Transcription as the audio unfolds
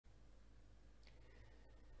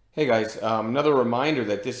Hey guys, another reminder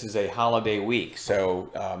that this is a holiday week. So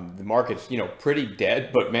the market's, pretty dead,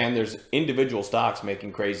 but man, there's individual stocks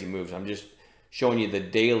making crazy moves. I'm just showing you the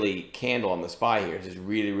daily candle on the SPY here. This is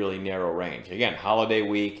really, really narrow range. Again, holiday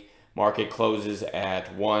week, market closes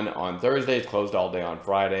at 1 on Thursday. It's closed all day on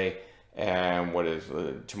Friday. And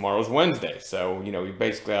tomorrow's Wednesday. So, we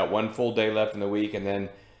basically got one full day left in the week, and then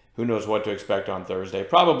who knows what to expect on Thursday.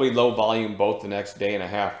 Probably low volume both the next day and a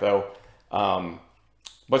half though.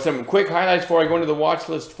 But some quick highlights before I go into the watch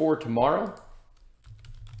list for tomorrow.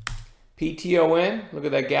 PTON, look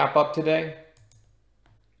at that gap up today.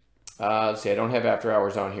 Let's see, I don't have after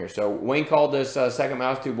hours on here. So Wayne called this second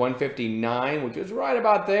mouse to 159, which was right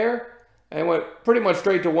about there. And went pretty much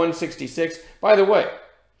straight to 166. By the way,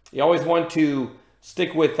 you always want to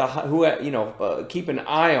stick with the keep an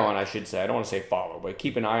eye on, I should say. I don't want to say follow, but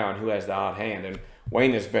keep an eye on who has the hot hand. And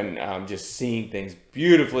Wayne has been just seeing things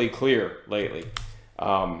beautifully clear lately.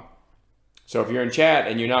 So if you're in chat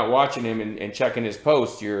and you're not watching him and checking his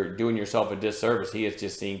posts, you're doing yourself a disservice. He is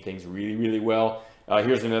just seeing things really, really well.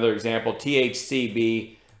 Here's another example,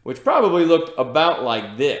 THCB, which probably looked about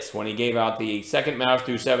like this when he gave out the second mouse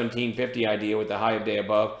through 1750 idea with the high of day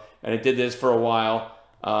above. And it did this for a while.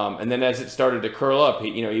 And then as it started to curl up, he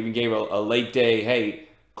even gave a late day, hey,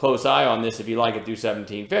 close eye on this if you like it through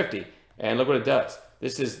 1750. And look what it does.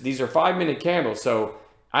 These are 5-minute candles. So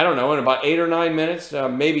I don't know, in about 8 or 9 minutes,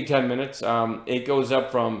 maybe 10 minutes, it goes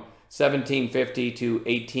up from 1750 to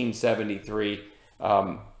 1873.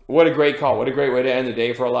 What a great call. What a great way to end the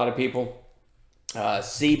day for a lot of people.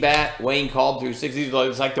 CBAT, Wayne called through 6.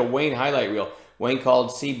 It's like the Wayne highlight reel. Wayne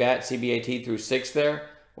called CBAT, CBAT through 6 there.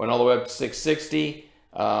 Went all the way up to 660.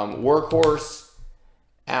 Workhorse,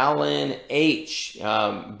 Alan H.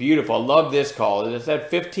 Beautiful. I love this call. It's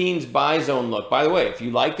that 15's buy zone look. By the way, if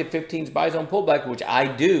you like the 15's buy zone pullback, which I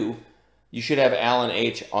do, you should have Alan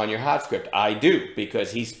H on your hot script. I do,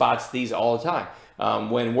 because he spots these all the time.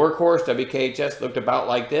 When Workhorse, WKHS, looked about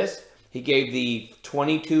like this, he gave the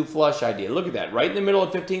 22 flush idea. Look at that, right in the middle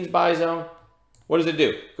of 15's buy zone. What does it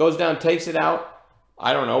do? Goes down, takes it out,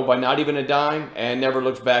 I don't know, by not even a dime, and never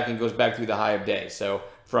looks back and goes back through the high of day. So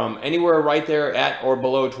from anywhere right there at or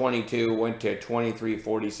below 22, went to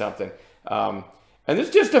 2340 something. And there's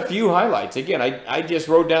just a few highlights. Again, I just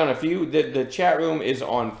wrote down a few. The chat room is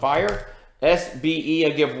on fire. SBE, I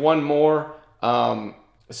give one more.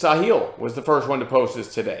 Sahil was the first one to post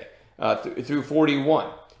this today through 41.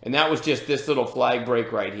 And that was just this little flag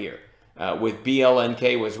break right here. With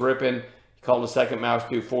BLNK was ripping. He called the second mouse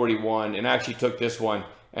through 41 and actually took this one,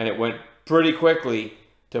 and it went pretty quickly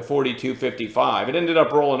to 42.55. It ended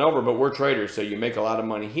up rolling over, but we're traders, so you make a lot of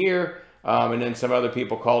money here. And then some other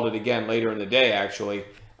people called it again later in the day, actually,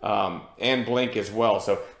 and Blink as well.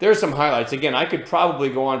 So there's some highlights. Again, I could probably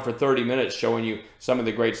go on for 30 minutes showing you some of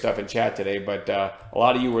the great stuff in chat today, but a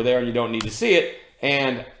lot of you were there and you don't need to see it.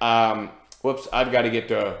 And whoops, I've got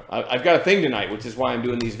a thing tonight, which is why I'm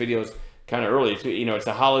doing these videos kind of early. It's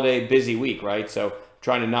a holiday busy week, right? So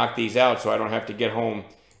trying to knock these out so I don't have to get home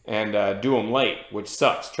and do them late, which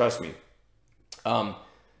sucks, trust me.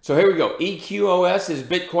 So here we go. EQOS is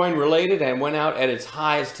Bitcoin related and went out at its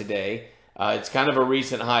highs today. It's kind of a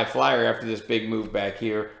recent high flyer after this big move back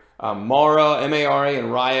here. Mara, M-A-R-A,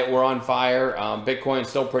 and Riot were on fire. Bitcoin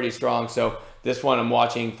still pretty strong, so this one I'm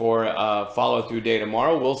watching for follow-through day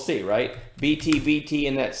tomorrow. We'll see, right? BT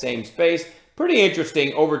in that same space. Pretty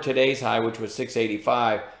interesting over today's high, which was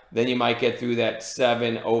 685. Then you might get through that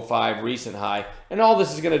 705 recent high. And all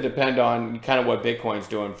this is going to depend on kind of what Bitcoin's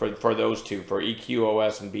doing for those two, for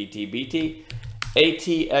EQOS and BT.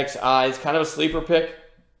 ATXI is kind of a sleeper pick,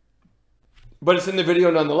 but it's in the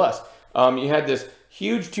video nonetheless. You had this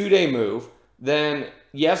huge 2-day move. Then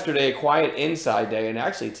yesterday, a quiet inside day. And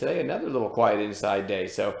actually today, another little quiet inside day.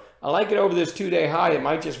 So I like it over this 2-day high. It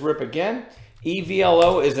might just rip again.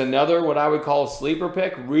 EVLO is another what I would call a sleeper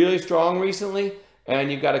pick. Really strong recently.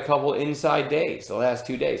 And you've got a couple inside days, the last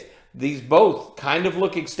 2 days. These both kind of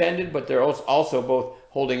look extended, but they're also both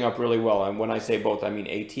holding up really well. And when I say both, I mean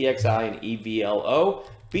ATXI and EVLO.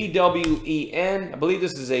 BWEN, I believe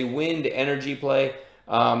this is a wind energy play.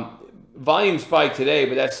 Volume spike today,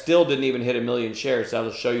 but that still didn't even hit 1 million shares. So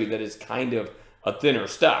that'll show you that it's kind of a thinner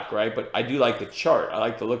stock, right? But I do like the chart. I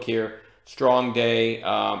like the look here. Strong day,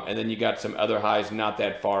 and then you got some other highs not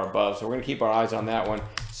that far above. So we're going to keep our eyes on that one.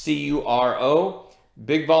 CURO.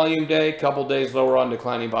 Big volume day, couple days lower on,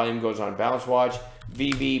 declining volume, goes on bounce watch.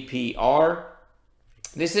 VVPR.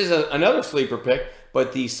 This is another sleeper pick,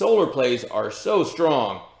 but the solar plays are so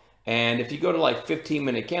strong. And if you go to like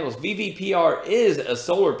 15-minute candles, VVPR is a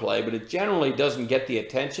solar play, but it generally doesn't get the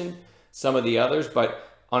attention some of the others. But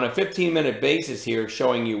on a 15-minute basis here,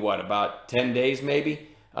 showing you what, about 10 days maybe,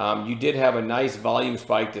 you did have a nice volume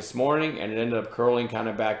spike this morning, and it ended up curling kind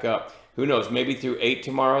of back up. Who knows, maybe through 8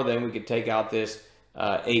 tomorrow, then we could take out this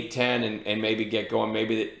 810 and maybe get going.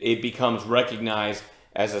 Maybe it becomes recognized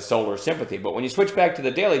as a solar sympathy. But when you switch back to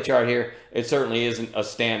the daily chart here, it certainly isn't a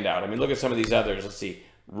standout. I mean, look at some of these others. Let's see.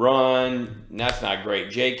 Run, that's not great.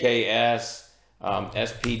 JKS,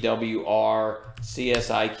 SPWR,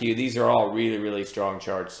 CSIQ. These are all really, really strong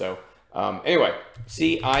charts. So anyway,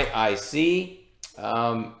 CIIC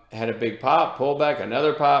had a big pop, pullback,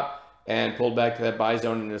 another pop, and pulled back to that buy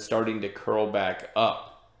zone and is starting to curl back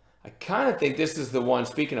up. I kind of think this is the one,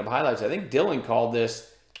 speaking of highlights, I think Dylan called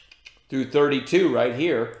this through 32 right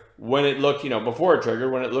here when it looked, before it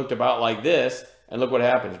triggered, when it looked about like this. And look what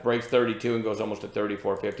happens. Breaks 32 and goes almost to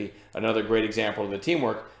 34.50. Another great example of the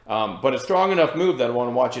teamwork. But a strong enough move that I want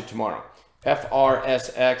to watch it tomorrow.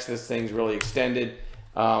 FRSX, this thing's really extended.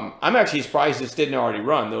 I'm actually surprised this didn't already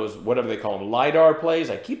run. Those, whatever they call them, LiDAR plays.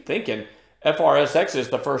 I keep thinking FRSX is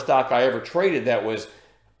the first stock I ever traded that was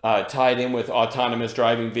tied in with autonomous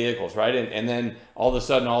driving vehicles, right? And then all of a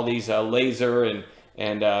sudden, all these laser and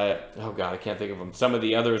oh God, I can't think of them. Some of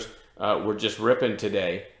the others were just ripping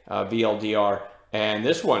today, VLDR. And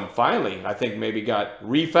this one finally, I think, maybe got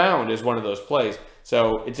refound as one of those plays.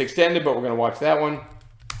 So it's extended, but we're going to watch that one.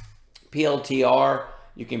 PLTR,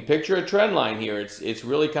 you can picture a trend line here. It's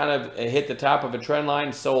really kind of hit the top of a trend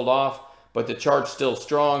line, sold off, but the chart's still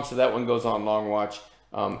strong, so that one goes on long watch.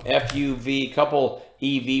 FUV, couple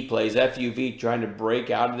EV plays. FUV trying to break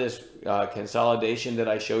out of this consolidation that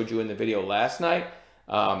I showed you in the video last night.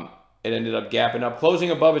 It ended up gapping up,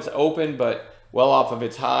 closing above its open, but well off of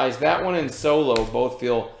its highs. That one and Solo both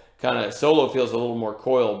feel Solo feels a little more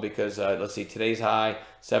coiled because, let's see, today's high,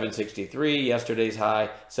 763, yesterday's high,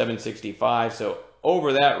 765. So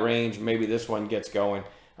over that range, maybe this one gets going.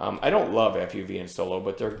 I don't love FUV and Solo,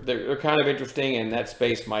 but they're kind of interesting, and that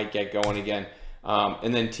space might get going again.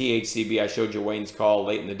 And then THCB, I showed you Wayne's call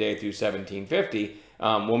late in the day through 1750.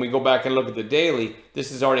 When we go back and look at the daily,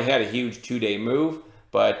 this has already had a huge 2-day move,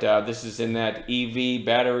 but this is in that EV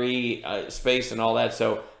battery space and all that.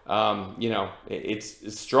 So,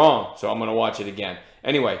 it's strong. So I'm going to watch it again.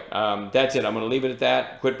 Anyway, that's it. I'm going to leave it at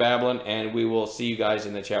that. Quit babbling, and we will see you guys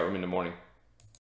in the chat room in the morning.